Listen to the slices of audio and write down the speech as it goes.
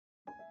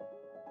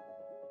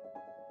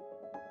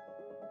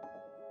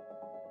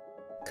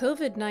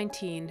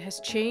COVID-19 has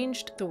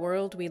changed the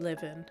world we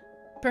live in,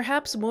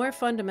 perhaps more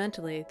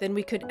fundamentally than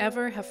we could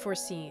ever have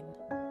foreseen.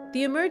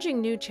 The emerging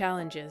new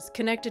challenges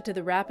connected to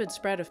the rapid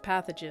spread of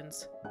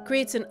pathogens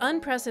creates an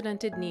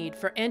unprecedented need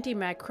for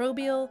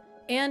antimicrobial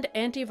and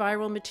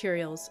antiviral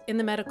materials in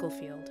the medical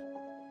field.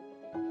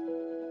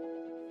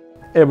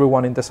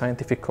 Everyone in the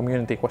scientific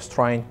community was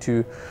trying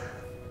to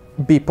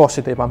be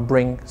positive and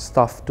bring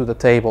stuff to the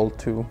table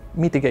to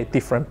mitigate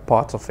different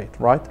parts of it,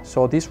 right?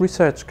 So this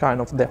research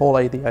the whole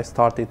idea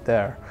started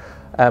there.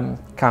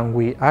 Can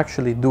we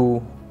actually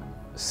do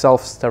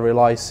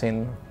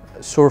self-sterilizing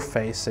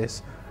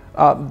surfaces?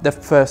 The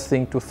first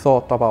thing to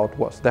thought about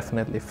was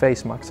definitely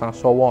face masks and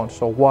so on.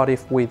 So what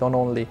if we don't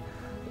only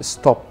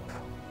stop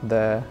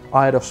the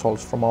aerosols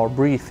from our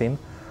breathing,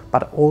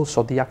 but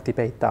also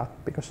deactivate that,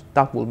 because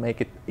that will make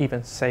it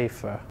even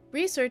safer.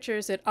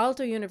 Researchers at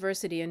Aalto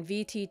University and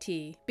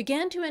VTT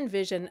began to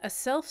envision a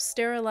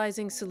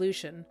self-sterilizing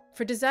solution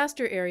for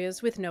disaster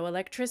areas with no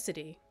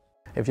electricity.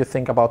 If you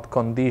think about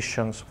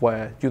conditions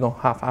where you don't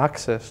have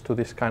access to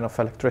this kind of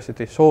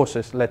electricity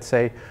sources, let's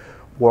say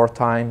war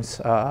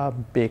times,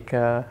 big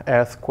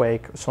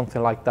earthquake,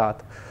 something like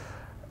that,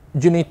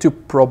 you need to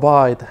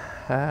provide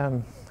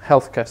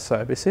healthcare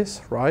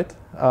services, right,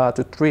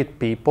 to treat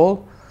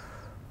people,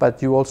 but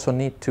you also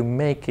need to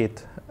make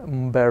it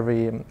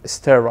very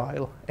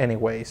sterile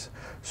anyways.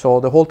 So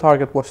the whole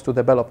target was to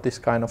develop this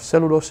kind of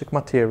cellulosic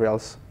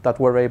materials that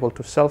were able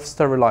to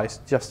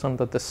self-sterilize just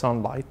under the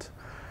sunlight,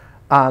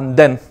 and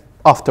then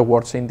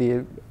afterwards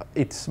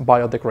it's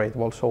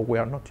biodegradable, so we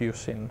are not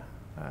using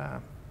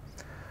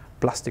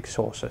plastic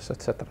sources,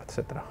 etc.,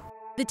 etc.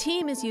 The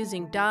team is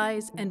using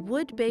dyes and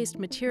wood-based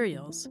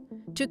materials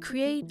to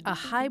create a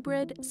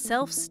hybrid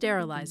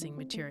self-sterilizing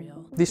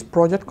material. This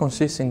project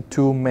consists in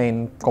two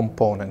main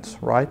components,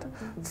 right?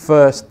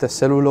 First, the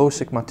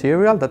cellulosic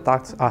material that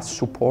acts as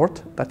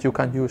support that you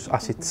can use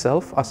as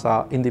itself, as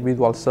an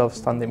individual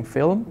self-standing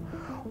film,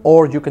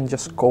 or you can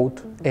just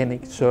coat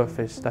any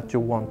surface that you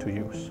want to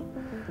use.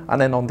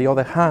 And then on the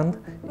other hand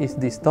is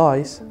these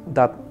dyes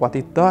that what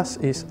it does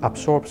is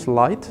absorbs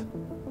light,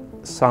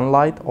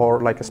 sunlight or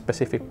like a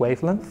specific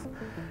wavelength,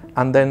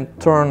 and then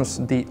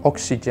turns the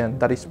oxygen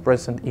that is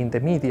present in the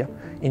media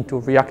into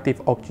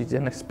reactive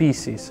oxygen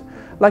species,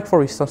 like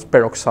for instance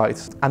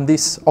peroxides. And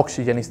this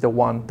oxygen is the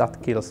one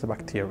that kills the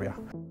bacteria.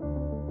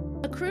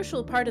 A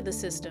crucial part of the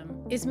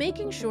system is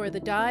making sure the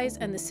dyes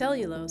and the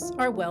cellulose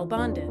are well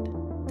bonded.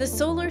 The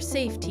Solar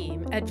Safe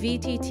team at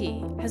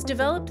VTT has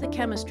developed the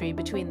chemistry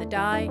between the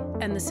dye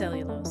and the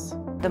cellulose.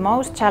 The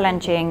most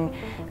challenging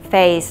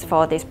phase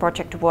for this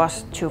project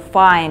was to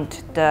find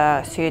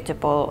the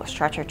suitable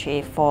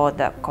strategy for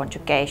the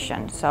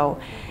conjugation. So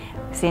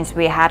since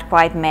we had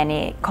quite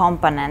many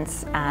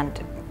components and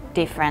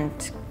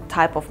different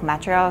type of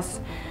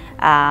materials,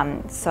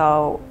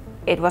 so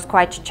it was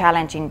quite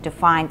challenging to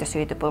find the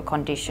suitable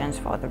conditions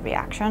for the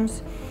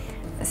reactions.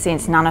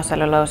 Since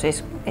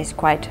nanocellulose is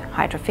quite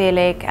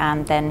hydrophilic,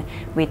 and then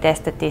we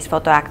tested these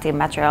photoactive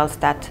materials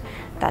that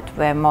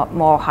were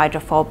more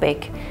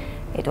hydrophobic,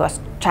 it was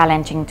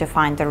challenging to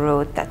find the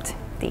route that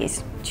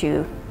these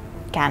two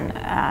can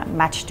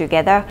match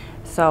together.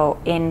 So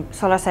in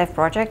SolarSafe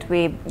project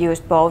we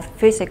used both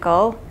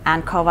physical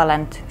and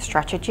covalent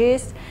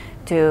strategies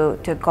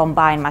to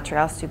combine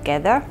materials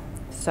together.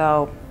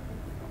 So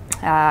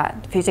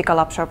physical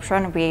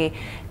absorption, we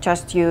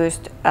just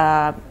used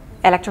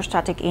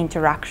electrostatic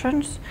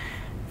interactions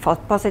for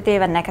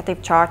positive and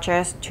negative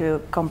charges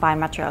to combine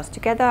materials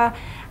together,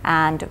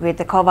 and with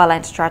the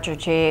covalent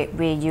strategy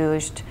we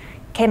used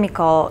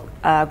chemical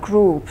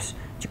groups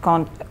to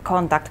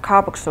contact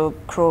carboxyl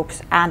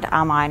groups and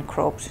amine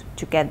groups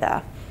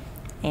together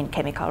in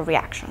chemical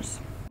reactions.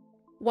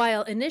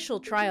 While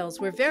initial trials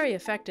were very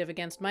effective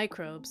against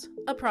microbes,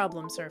 a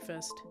problem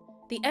surfaced: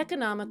 the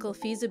economical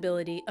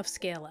feasibility of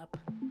scale-up.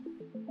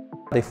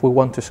 If we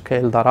want to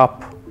scale that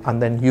up and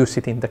then use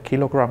it in the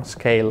kilogram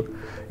scale,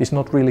 it's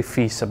not really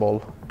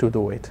feasible to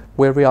do it.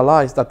 We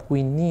realized that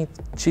we need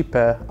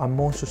cheaper and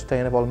more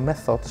sustainable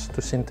methods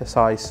to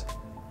synthesize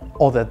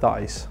other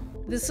dyes.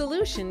 The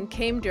solution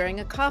came during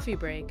a coffee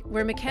break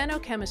where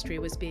mechanochemistry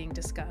was being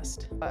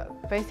discussed.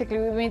 Basically,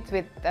 we meet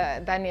with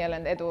Daniel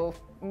and Edu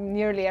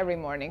nearly every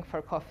morning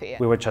for coffee.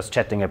 We were just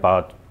chatting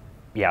about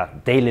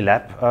daily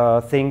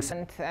lab things.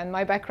 And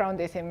my background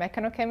is in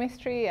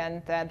mechanochemistry,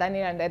 and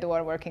Daniel and Edu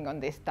are working on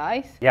these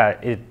dyes. Yeah,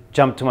 it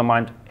jumped to my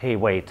mind, hey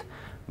wait,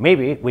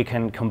 maybe we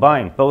can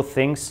combine both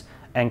things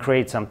and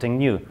create something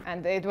new.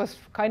 And it was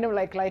kind of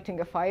like lighting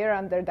a fire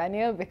under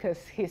Daniel,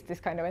 because he's this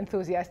kind of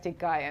enthusiastic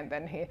guy, and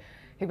then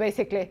he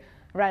basically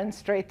ran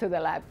straight to the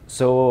lab.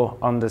 So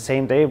on the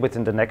same day,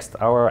 within the next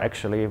hour,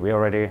 actually, we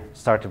already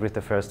started with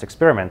the first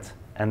experiment.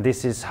 And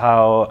this is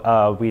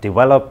how we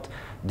developed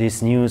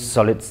this new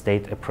solid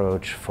state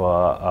approach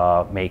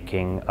for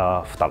making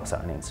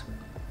phthalocyanins.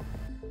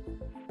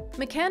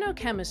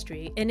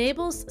 Mechanochemistry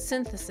enables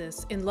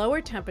synthesis in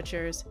lower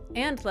temperatures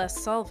and less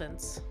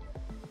solvents.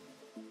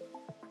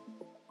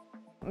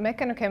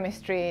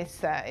 Mechanochemistry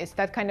is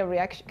that kind of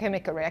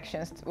chemical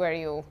reactions where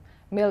you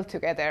mill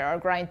together or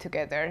grind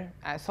together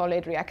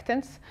solid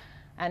reactants.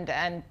 And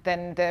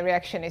then the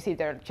reaction is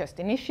either just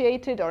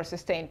initiated or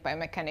sustained by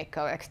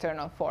mechanical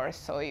external force.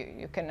 So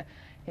you can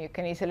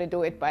easily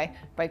do it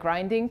by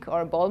grinding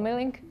or ball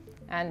milling.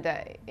 And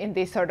in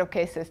these sort of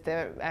cases,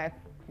 the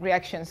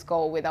reactions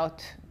go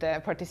without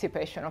the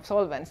participation of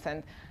solvents.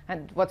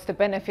 And what's the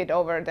benefit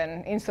over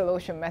then in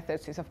solution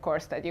methods is, of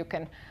course, that you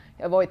can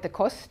avoid the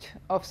cost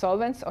of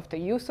solvents, of the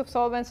use of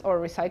solvents or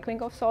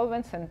recycling of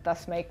solvents, and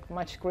thus make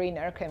much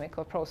greener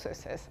chemical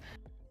processes.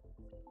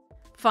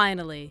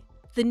 Finally,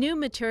 the new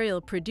material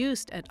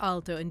produced at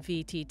Aalto and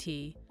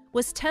VTT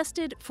was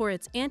tested for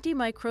its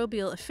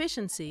antimicrobial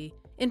efficiency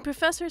in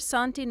Professor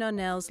Santi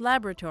Nonel's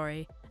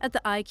laboratory at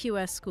the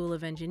IQS School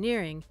of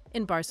Engineering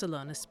in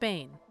Barcelona,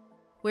 Spain,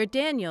 where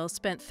Daniel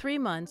spent 3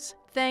 months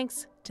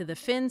thanks to the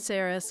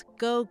FinnCERES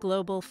Go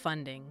Global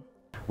funding.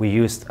 We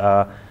used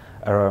a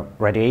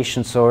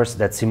radiation source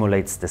that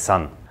simulates the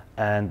sun.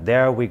 And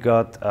there we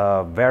got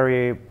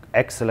very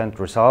excellent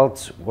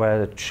results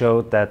where it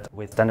showed that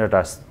with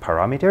standardized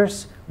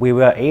parameters, we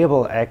were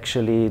able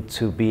actually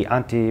to be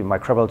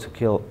antimicrobial to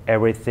kill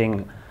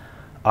everything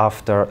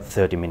after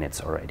 30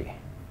 minutes already.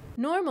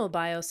 Normal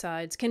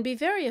biocides can be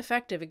very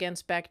effective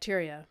against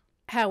bacteria.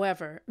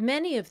 However,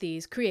 many of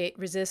these create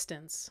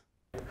resistance.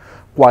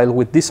 While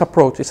with this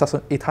approach,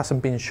 it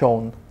hasn't been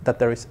shown that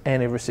there is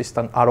any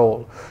resistance at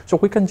all. So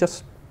we can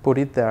just put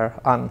it there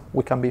and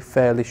we can be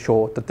fairly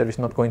sure that there is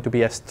not going to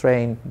be a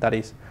strain that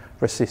is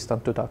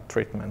resistant to that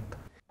treatment.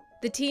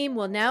 The team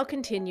will now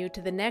continue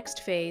to the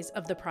next phase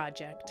of the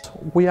project.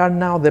 We are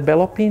now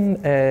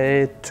developing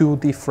 2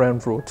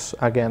 different routes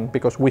again,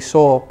 because we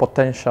saw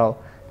potential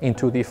in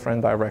 2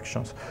 different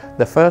directions.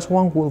 The first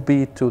one will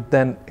be to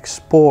then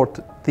export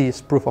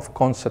this proof of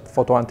concept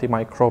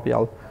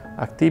photoantimicrobial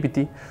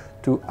activity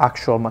to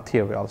actual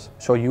materials,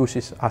 so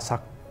uses as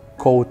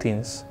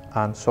coatings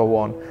and so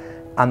on,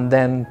 and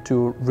then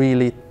to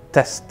really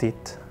test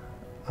it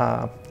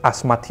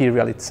as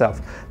material itself,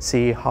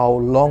 see how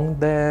long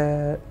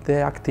the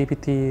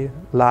activity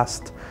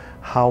lasts,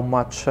 how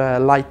much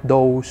light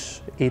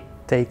dose it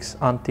takes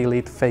until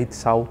it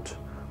fades out,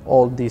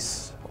 all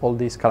this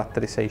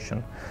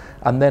characterization.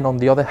 And then on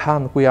the other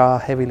hand, we are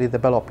heavily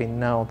developing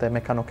now the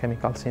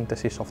mechanochemical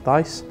synthesis of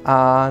dyes,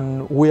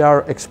 and we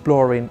are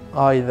exploring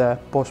either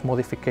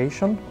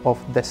post-modification of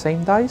the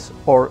same dyes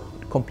or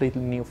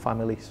completely new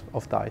families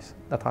of dyes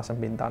that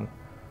hasn't been done.